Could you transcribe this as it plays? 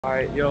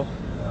Alright, yo,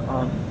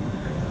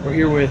 we're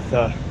here with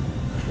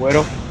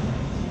Widow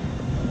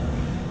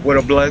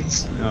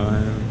Blends.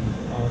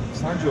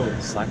 Sandro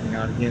is slacking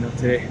out again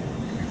today.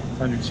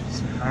 Sandro's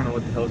just, I don't know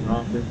what the hell's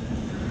wrong with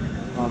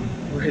him.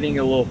 We're hitting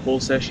a little pull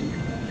session,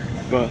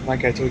 but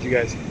like I told you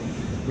guys,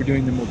 we're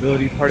doing the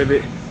mobility part of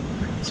it.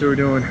 So we're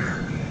doing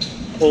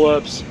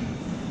pull-ups,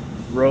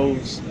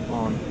 rows,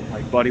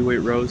 like body weight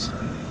rows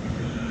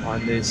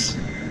on this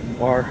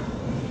bar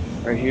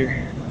right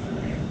here.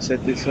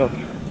 Set this up.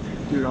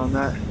 Do it on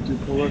that, do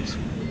pull-ups,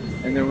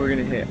 and then we're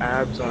gonna hit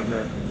abs on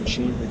the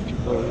machine with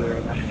people over there.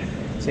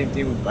 And same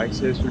thing with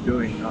biceps. We're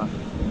doing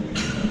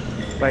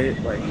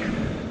like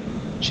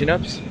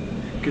chin-ups,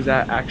 because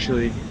that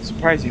actually,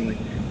 surprisingly,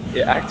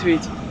 it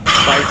activates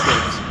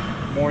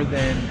biceps more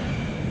than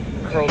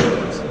curl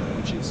rows,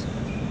 which is,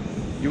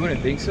 you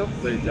wouldn't think so,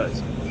 but it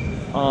does.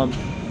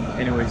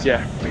 Anyways,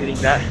 yeah, we're hitting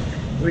that.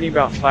 We're hitting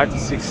about 5 to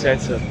 6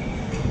 sets of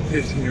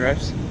 15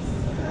 reps.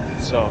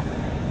 So,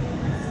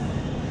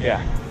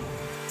 yeah.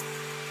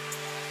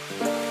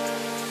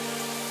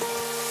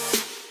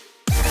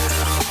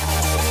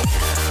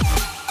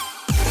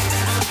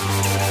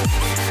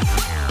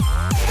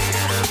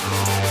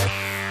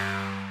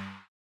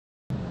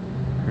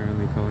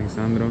 Currently calling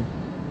Sandro.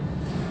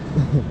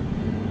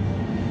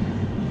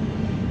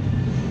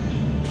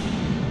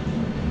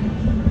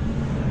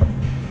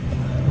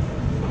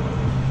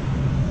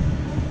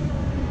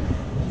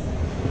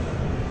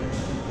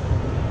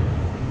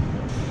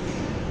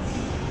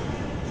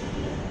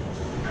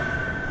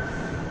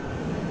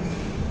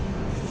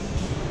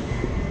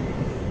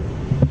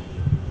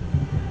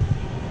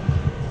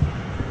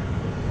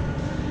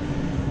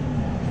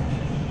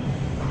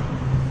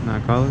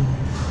 Not calling?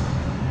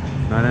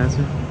 Not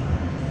answering?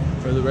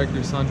 For the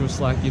record, Sandro's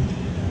slacking.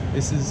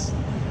 I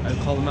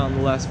called him out in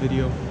the last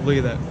video. Look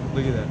at that.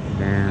 Look at that.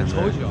 Damn. I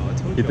told y'all.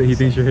 He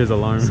thinks you're his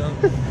alarm.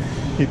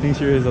 He thinks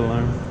you're his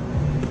alarm.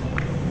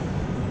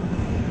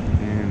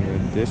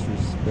 And the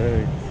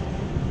disrespect.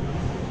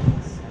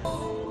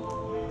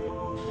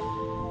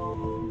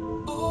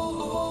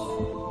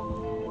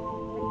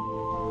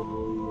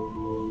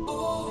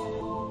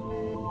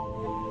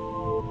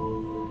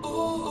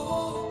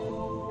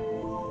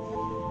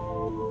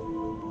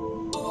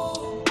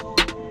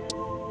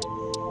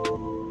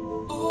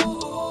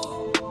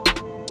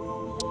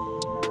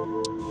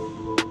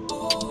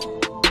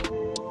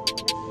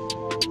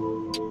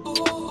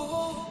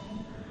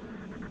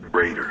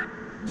 Raider.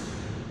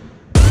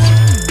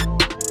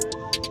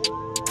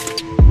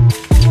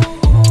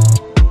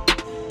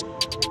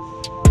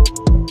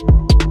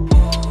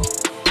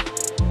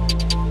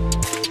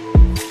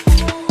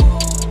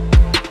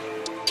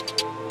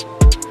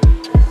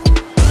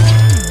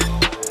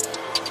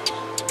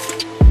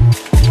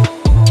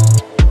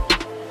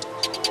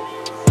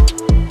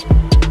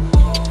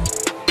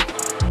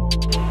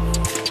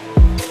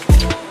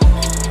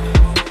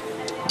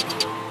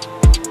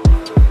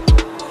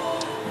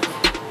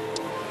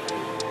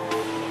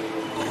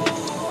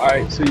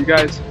 Alright, so you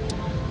guys,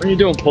 when you're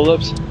doing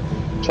pull-ups,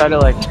 try to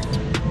like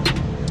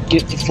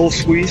get the full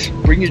squeeze.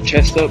 Bring your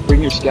chest up,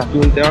 bring your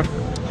scapula down,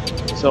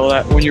 so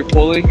that when you're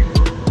pulling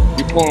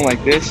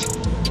like this,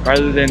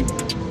 rather than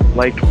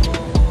like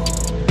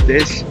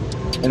this,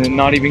 and then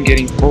not even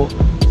getting full.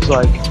 So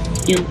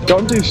like,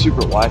 don't do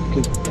super wide,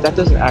 because that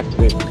doesn't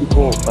activate.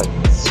 People like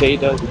say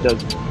it does, it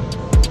doesn't.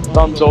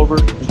 Thumbs over,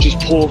 and just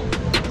pull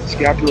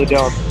scapula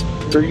down.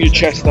 Bring your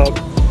chest up,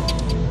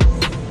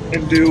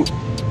 and do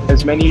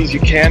as many as you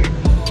can.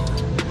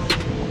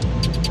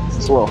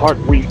 It's a little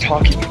hard when you're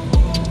talking,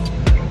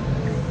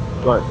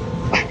 but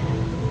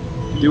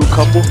do a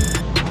couple.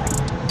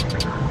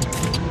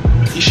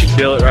 You should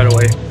feel it right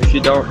away. If you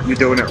don't, you're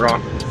doing it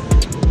wrong.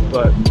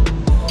 But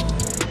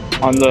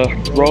on the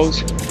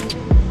rows,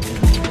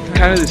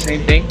 kind of the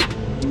same thing.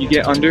 When you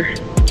get under,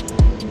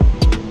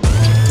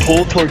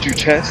 pull towards your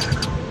chest.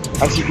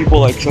 I see people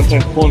like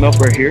sometimes pulling up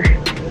right here.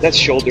 That's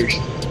shoulders.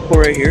 Pull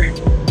right here.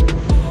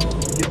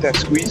 Get that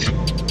squeeze.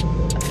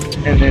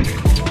 And then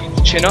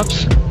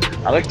chin-ups,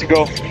 I like to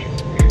go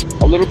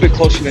a little bit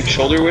closer than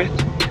shoulder width,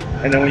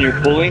 and then when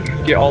you're pulling,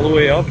 get all the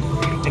way up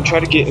and try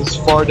to get as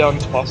far down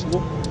as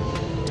possible,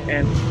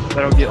 and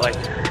that'll get like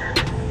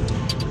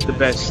the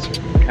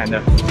best kind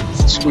of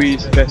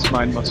squeeze, best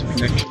mind muscle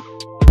connection.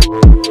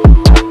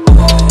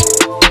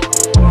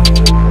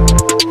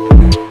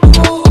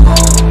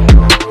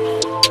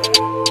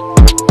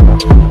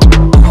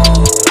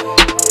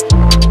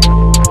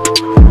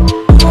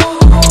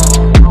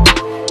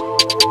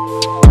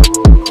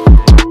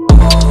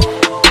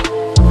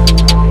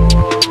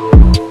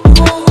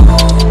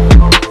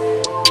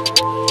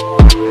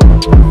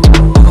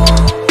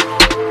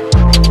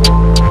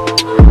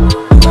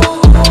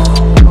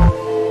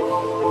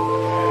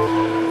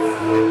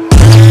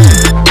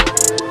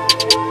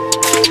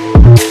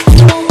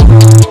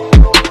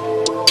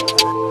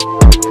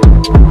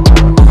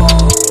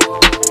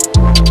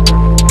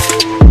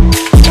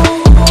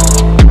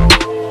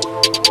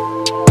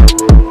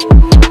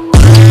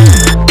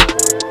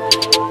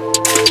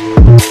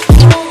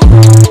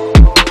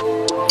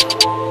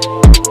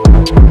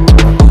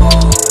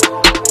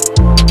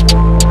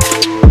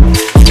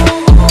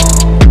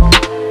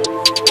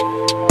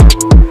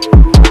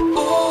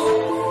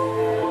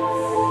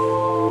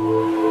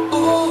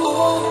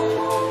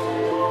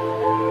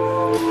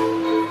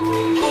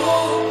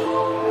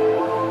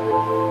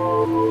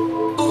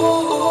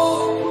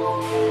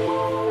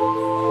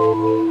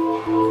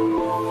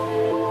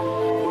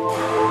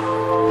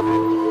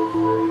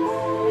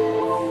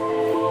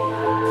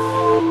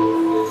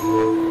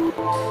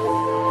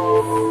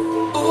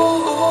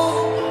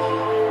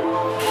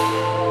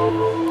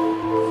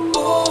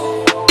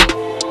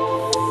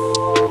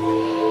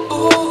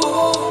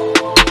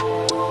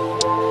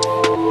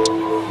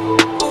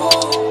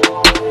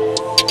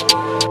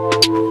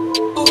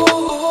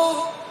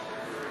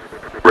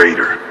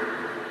 Raider.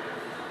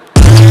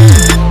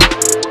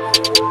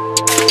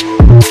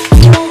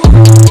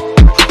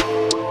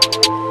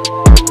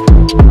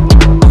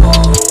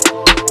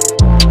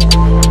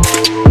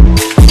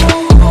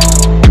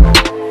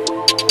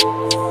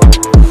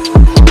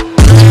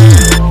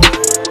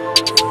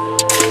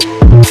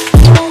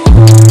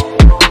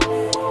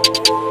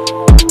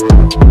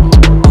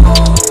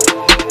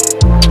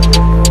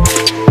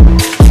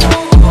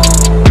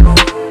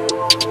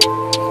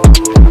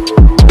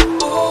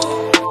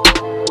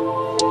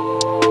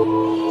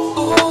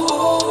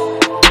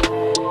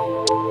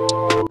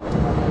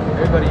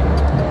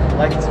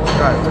 Like and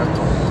subscribe, bro.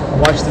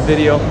 Watch the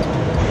video.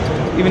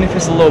 Even if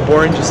it's a little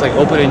boring, just like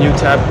open a new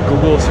tab,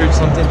 Google search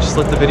something, just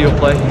let the video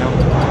play, you know.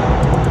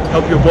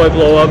 Help your boy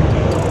blow up.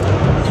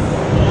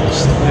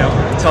 Just, you know,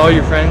 tell all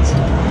your friends,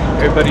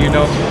 everybody you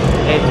know,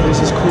 hey, there's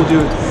this cool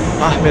dude,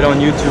 Ahmed on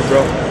YouTube,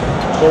 bro.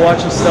 Go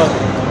watch his stuff.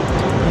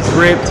 He's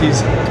ripped,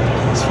 he's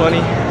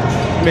funny,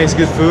 he makes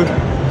good food.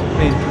 I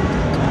mean,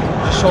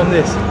 just show him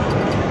this.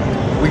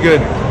 We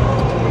good.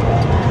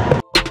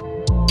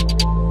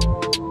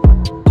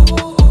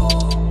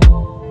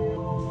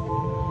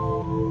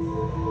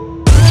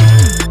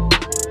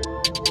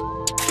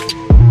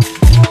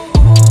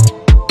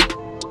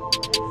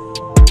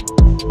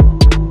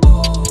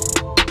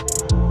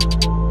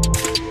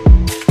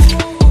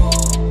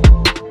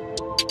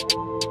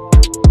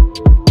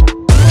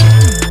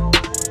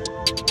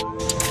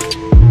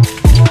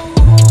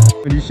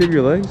 Would you shave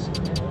your legs?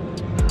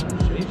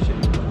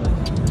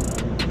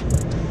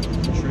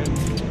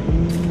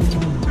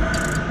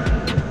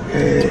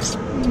 Yes.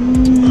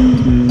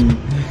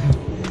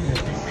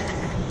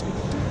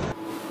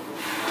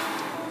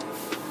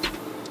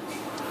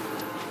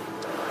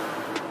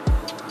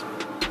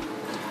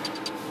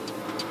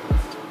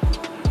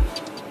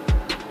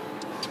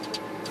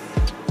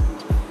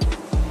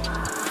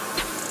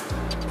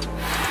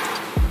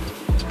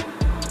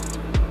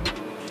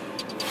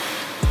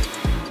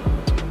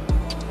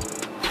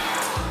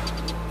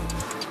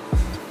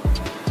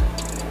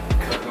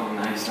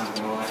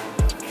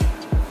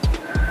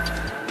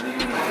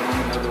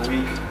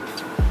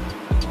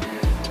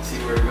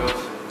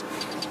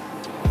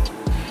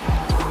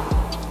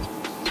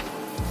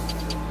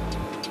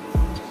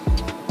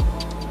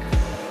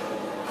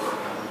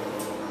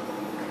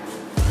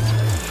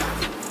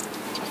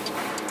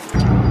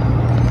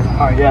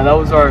 Alright, yeah, that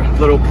was our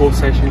little pull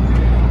session.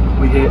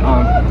 We hit,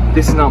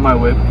 this is not my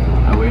whip,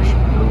 I wish.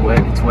 It was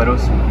wet, it's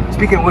Wedo's.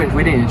 Speaking of which,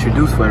 we didn't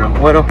introduce Wedo.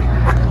 Wedo,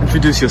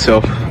 introduce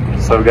yourself.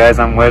 So guys,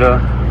 I'm Wedo.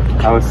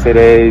 I was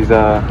today's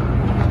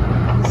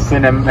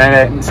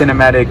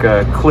cinematic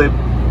clip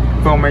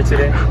filmer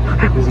today.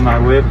 This is my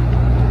whip,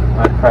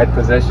 my pride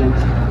possession.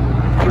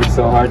 Worked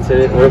so hard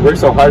today. Worked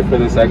so hard for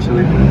this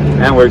actually,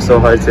 and worked so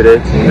hard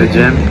today in the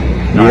gym.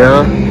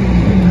 Yeah,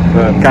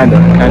 but kinda.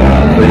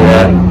 But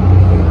yeah.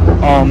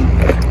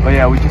 But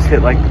yeah, we just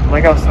hit like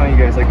I was telling you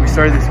guys, like we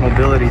started this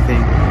mobility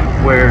thing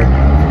where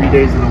 3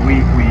 days of the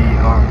week we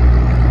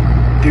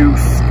do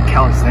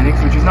calisthenics,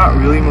 which is not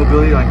really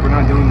mobility. Like we're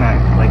not doing that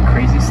like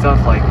crazy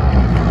stuff like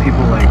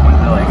people like with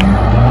the like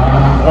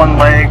one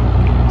leg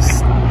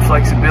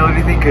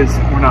flexibility thing, because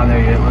we're not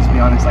there yet. Let's be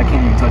honest, I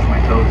can't even touch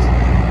my toes.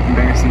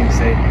 Embarrassing to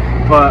say,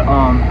 but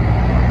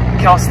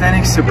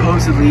calisthenics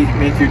supposedly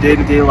make your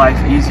day-to-day life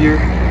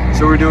easier.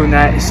 So we're doing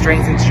that. It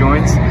strengthens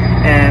joints,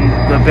 and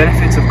the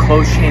benefits of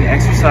closed chain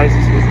exercises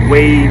is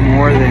way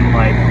more than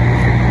like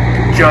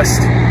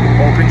just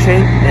open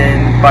chain.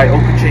 And by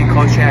open chain,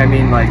 closed chain, I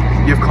mean like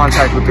you have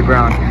contact with the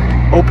ground.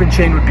 Open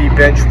chain would be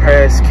bench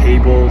press,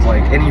 cables,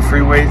 like any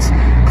free weights.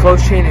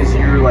 Closed chain is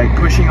you're like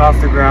pushing off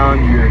the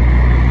ground, you're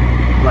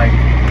like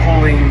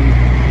pulling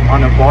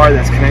on a bar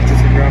that's connected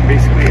to the ground.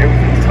 Basically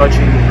everything's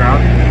touching the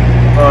ground.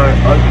 But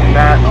other than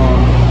that,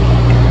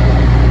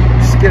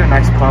 just get a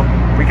nice pump.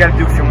 We gotta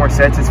do a few more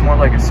sets. It's more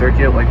like a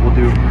circuit. Like we'll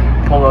do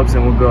pull-ups,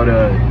 and we'll go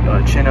to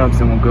chin-ups,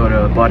 and we'll go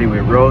to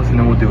bodyweight rows, and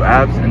then we'll do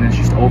abs, and it's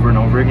just over and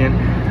over again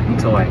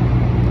until like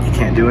you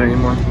can't do it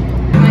anymore.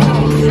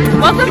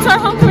 Welcome to our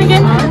homecoming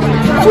game.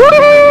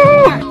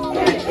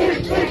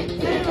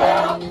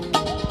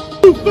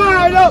 You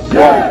fired up!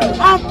 Yeah!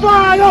 I'm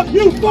fired up!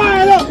 You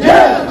fired up!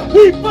 Yeah!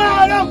 We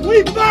fired up!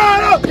 We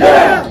fired up!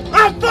 Yeah!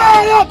 I'm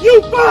fired up!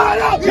 You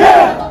fired up!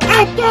 Yeah!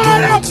 I'm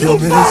fired up! You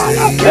fired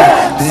up!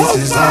 Yeah! This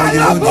is all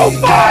you need.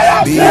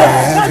 Be your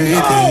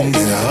everything,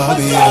 I'll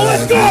be your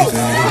everything.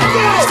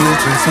 Still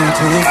chasing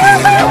to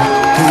feel.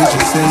 Please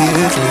just say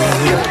it's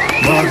real.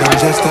 More than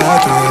just a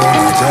thrill,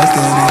 not just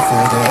in it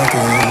for the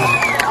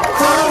thrill.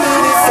 I'm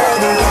in it for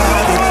the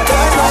ride.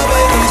 Got my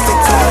babies to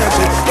touch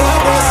it. Got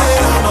my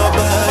sin on my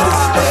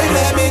body. Baby,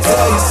 let me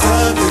tell you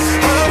something.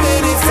 I'm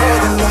in it for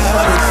the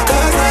ride.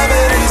 Got my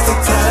babies to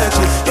touch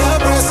it. Got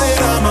my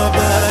sin on my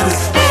body.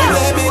 Baby,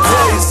 let me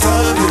tell you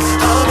something.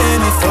 I'm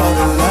in it for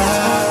the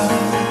love.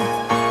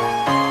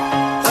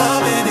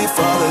 I'm in it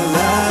for the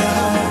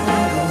love.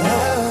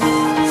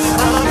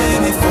 I'm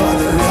in it for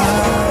the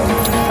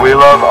love. We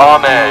love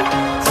Ahmed.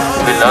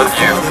 We love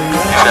you,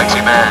 you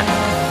sexy man.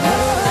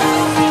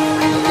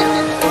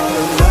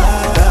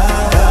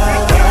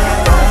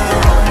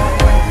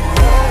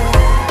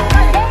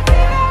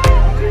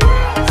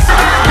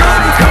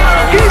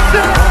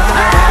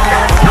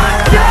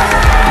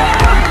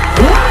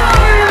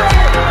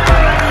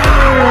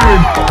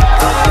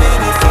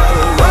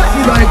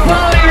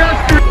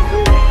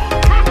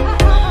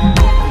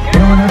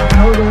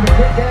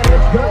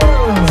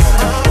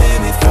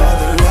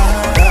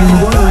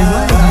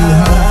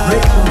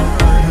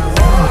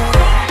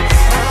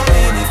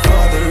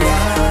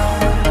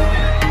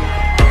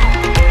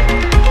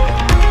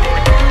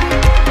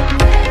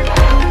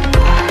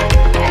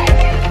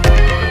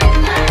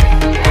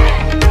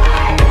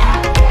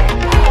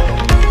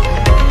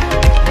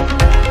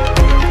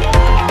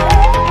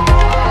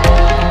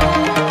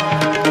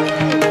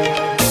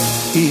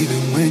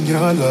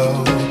 Low,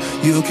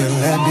 you can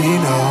let me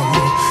know.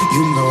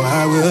 You know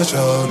I will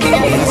show.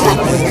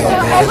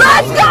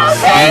 Let's go,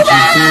 baby!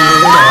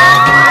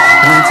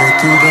 Winter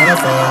through the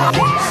fall.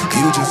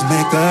 You just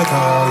make the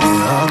call.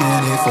 Yeah, I'm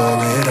in it for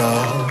it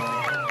all.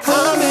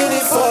 I'm in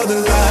it for the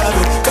love,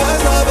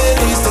 cause love it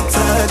needs to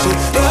touch it.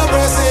 You're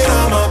pressing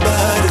on my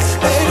body.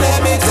 Babe,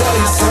 let me tell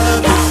you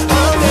something.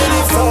 I'm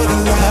in it for the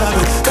love,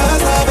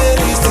 cause love it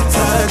needs to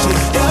touch it.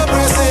 You're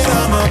pressing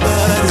on my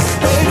body.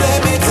 Babe,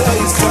 let me tell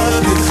you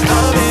something.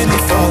 I'm in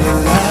it for the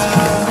love.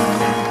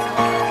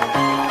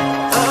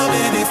 I'm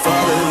in it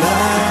for the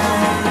love.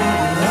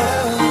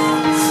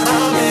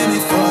 I'm in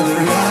it for the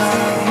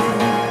love.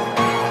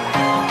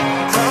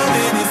 I'm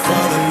in it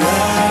for the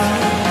love.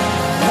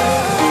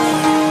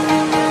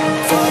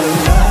 For the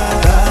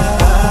love.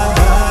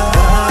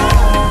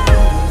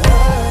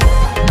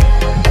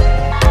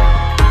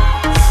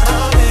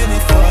 I'm in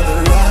it for the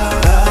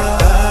love.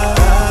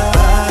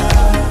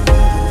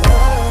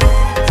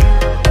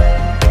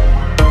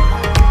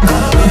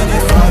 I'm in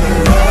it for the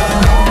love.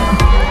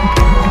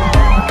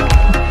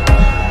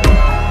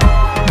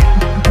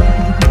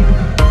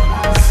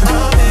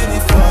 I'm in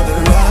it for the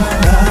love.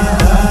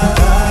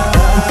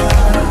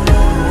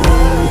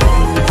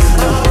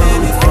 I'm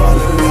in it for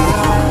the love.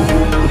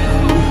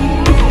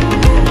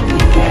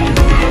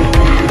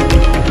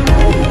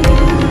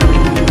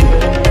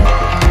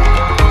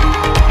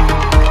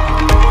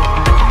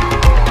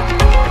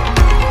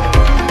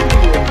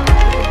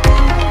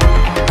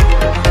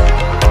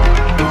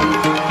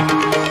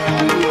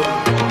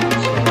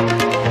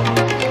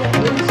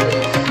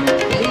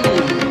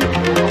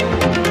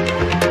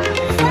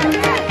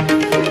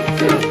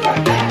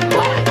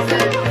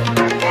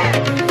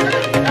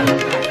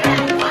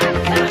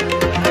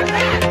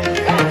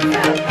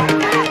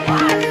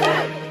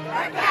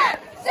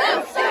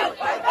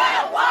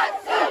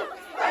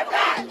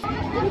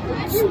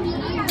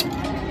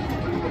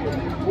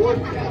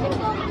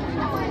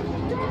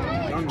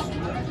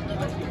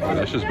 Oh,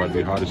 that shit's about to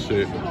be hot as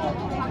shit.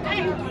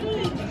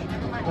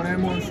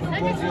 Ponemos un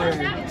poco de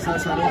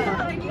salsa roja.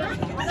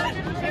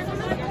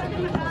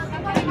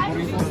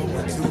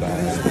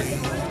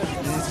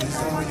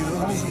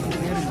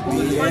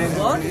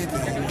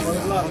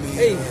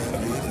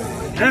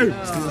 Hey,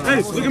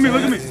 hey, look at me,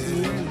 look at me.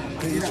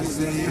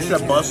 It's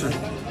that buster.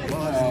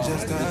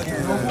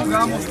 No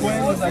pongamos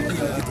juegos aquí.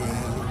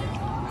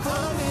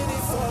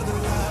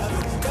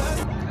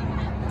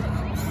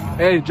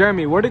 Hey,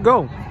 Jeremy, where'd it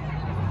go?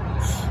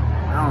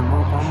 I don't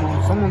know,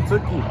 someone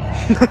took you.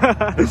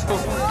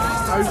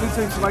 I usually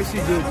take spicy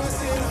food,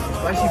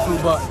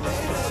 but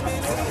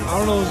I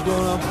don't know what's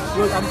going on.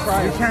 Look, I'm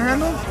crying. You can't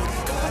handle?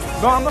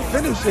 No, I'm gonna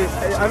finish it.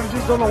 I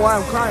just don't know why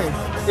I'm crying.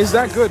 Is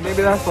that good?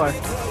 Maybe that's why.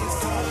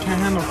 Can't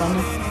handle,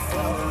 family.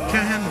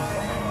 Can't handle.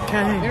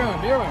 Can't handle.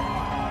 Mira.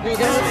 You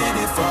get it? I'm in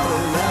it for the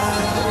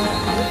love.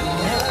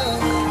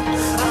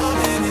 I'm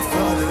in it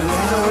for the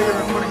love. You know what you're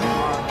recording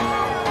tomorrow.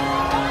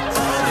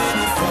 I'm in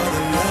it for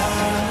the love.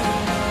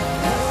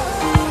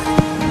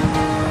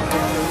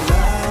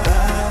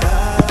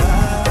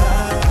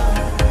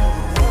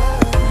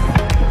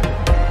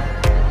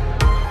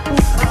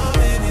 I'm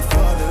in it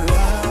for the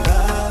love.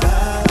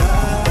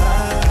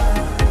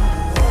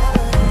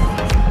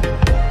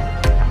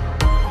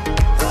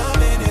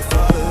 I'm in it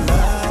for the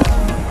love.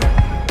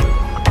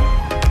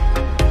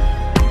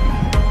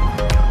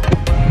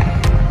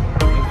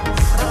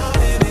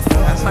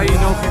 That's how you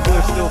know people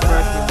are still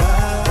freshmen.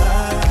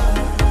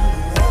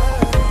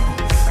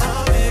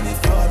 I'm in it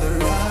for the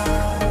love.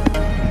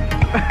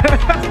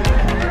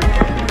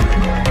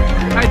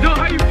 I know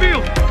how you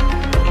feel.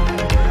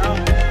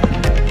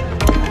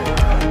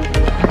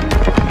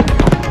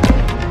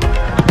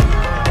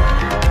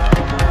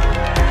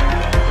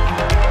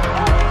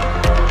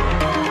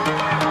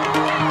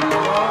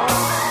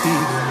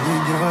 Even when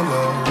you're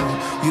low,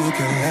 you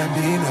can let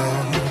me know.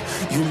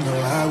 You know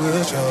I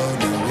will show.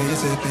 Now we're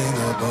sipping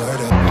the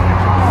butter.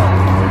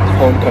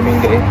 Homecoming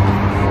day.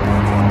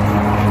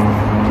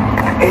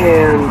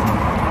 And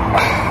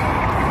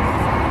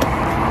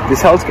this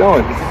is how it's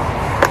going.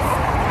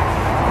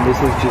 And this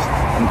is just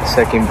the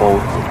second bowl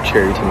of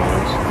cherry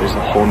tomatoes. There's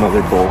a whole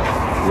nother bowl,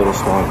 a little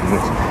smaller than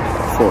this,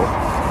 full.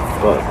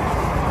 But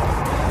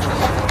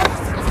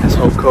that's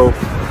Hope Cove.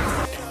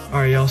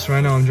 Alright y'all, so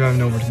right now I'm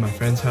driving over to my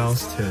friend's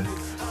house to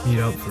meet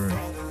up for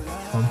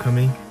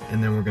homecoming,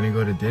 and then we're gonna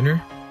go to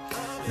dinner.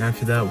 And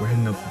after that, we're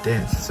heading up to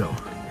dance. So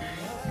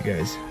you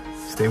guys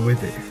stay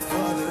with it.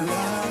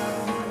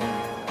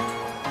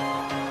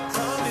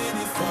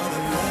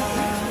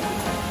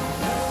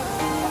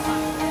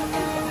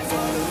 For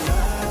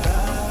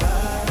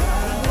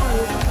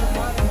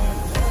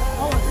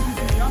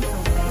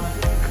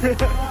Hey,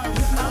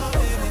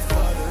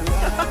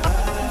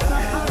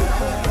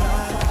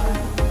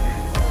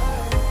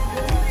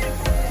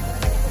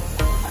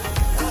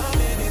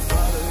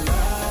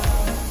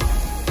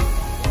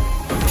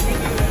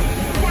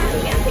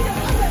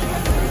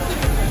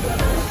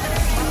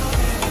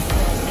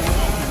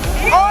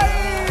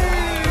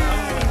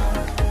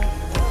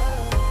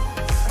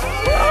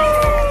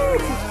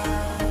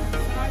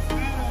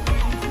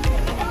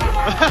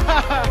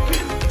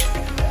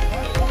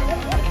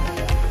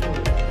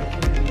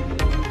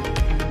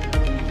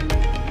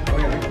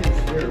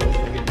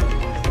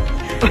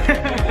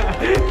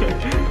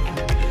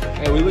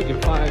 we looking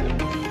fine.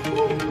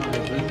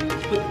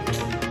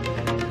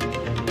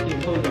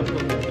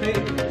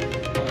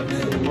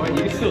 You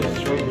can still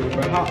struggle,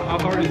 but how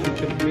hard is it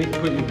to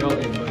put your belt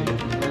in, buddy?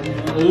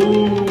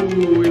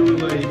 Ooh, it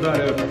was like you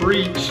about to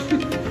preach.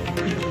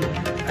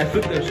 I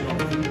flipped that shit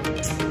off.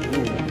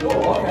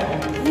 Whoa, okay.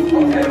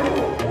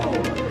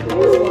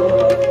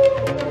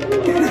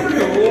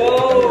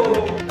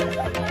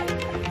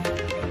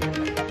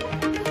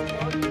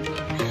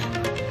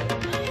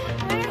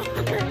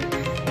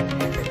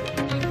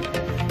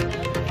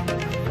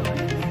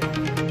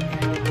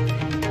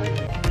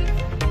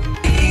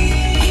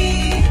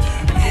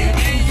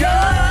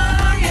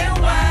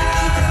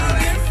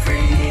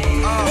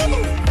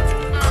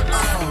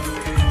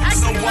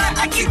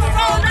 I keep it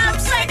rolled up,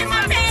 shaking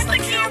my pants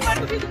like you.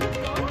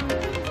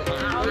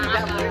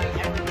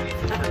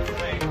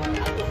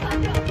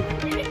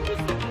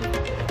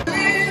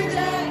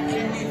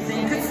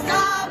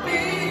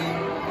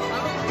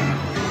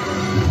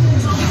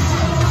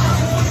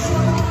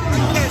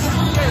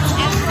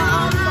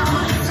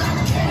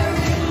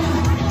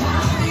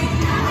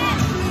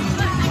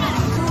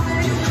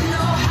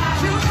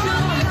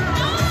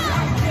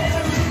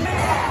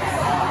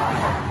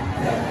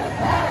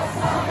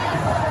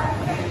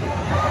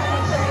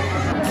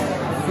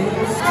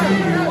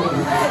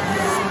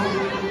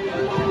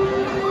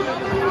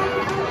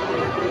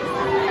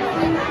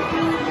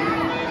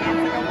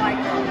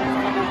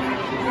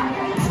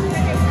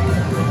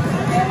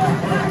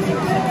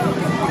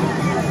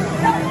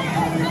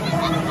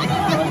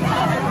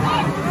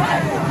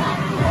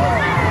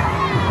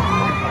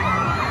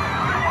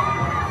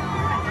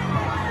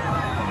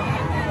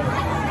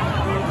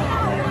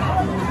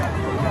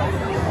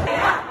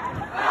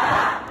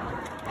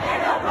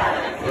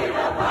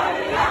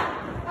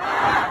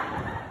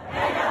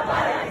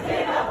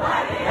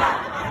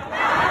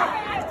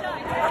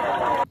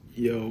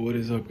 Yo, what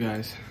is up,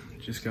 guys?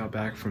 Just got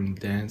back from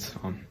dance.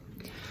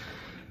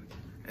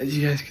 As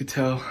you guys could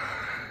tell,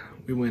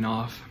 we went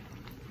off.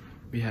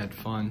 We had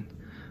fun.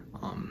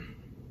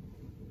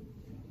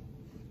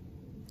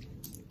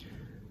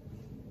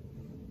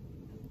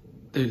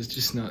 There's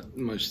just not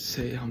much to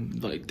say. I'm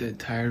like dead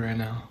tired right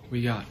now.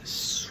 We got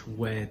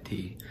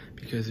sweaty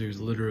because there's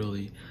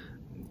literally,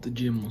 the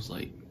gym was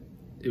like,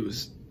 it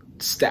was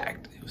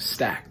stacked. It was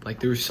stacked. Like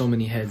there were so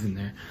many heads in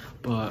there.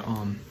 But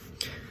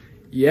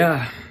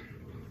yeah,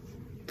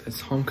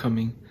 that's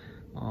homecoming.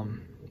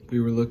 We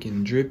were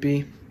looking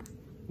drippy.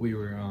 We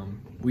were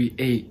we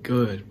ate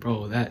good,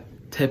 bro. That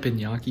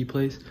teppanyaki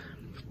place,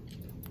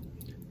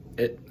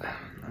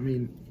 I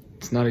mean,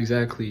 it's not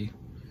exactly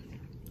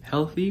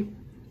healthy,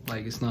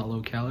 like it's not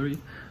low calorie,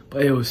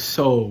 but it was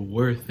so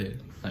worth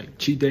it. Like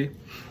cheat day.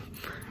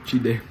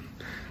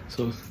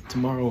 So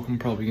tomorrow I'm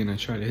probably gonna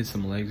try to hit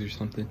some legs or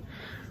something.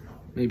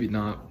 Maybe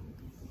not,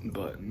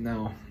 but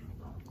now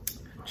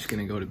I'm just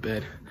gonna go to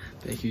bed.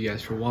 Thank you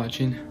guys for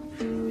watching,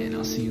 and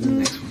I'll see you in the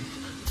next one.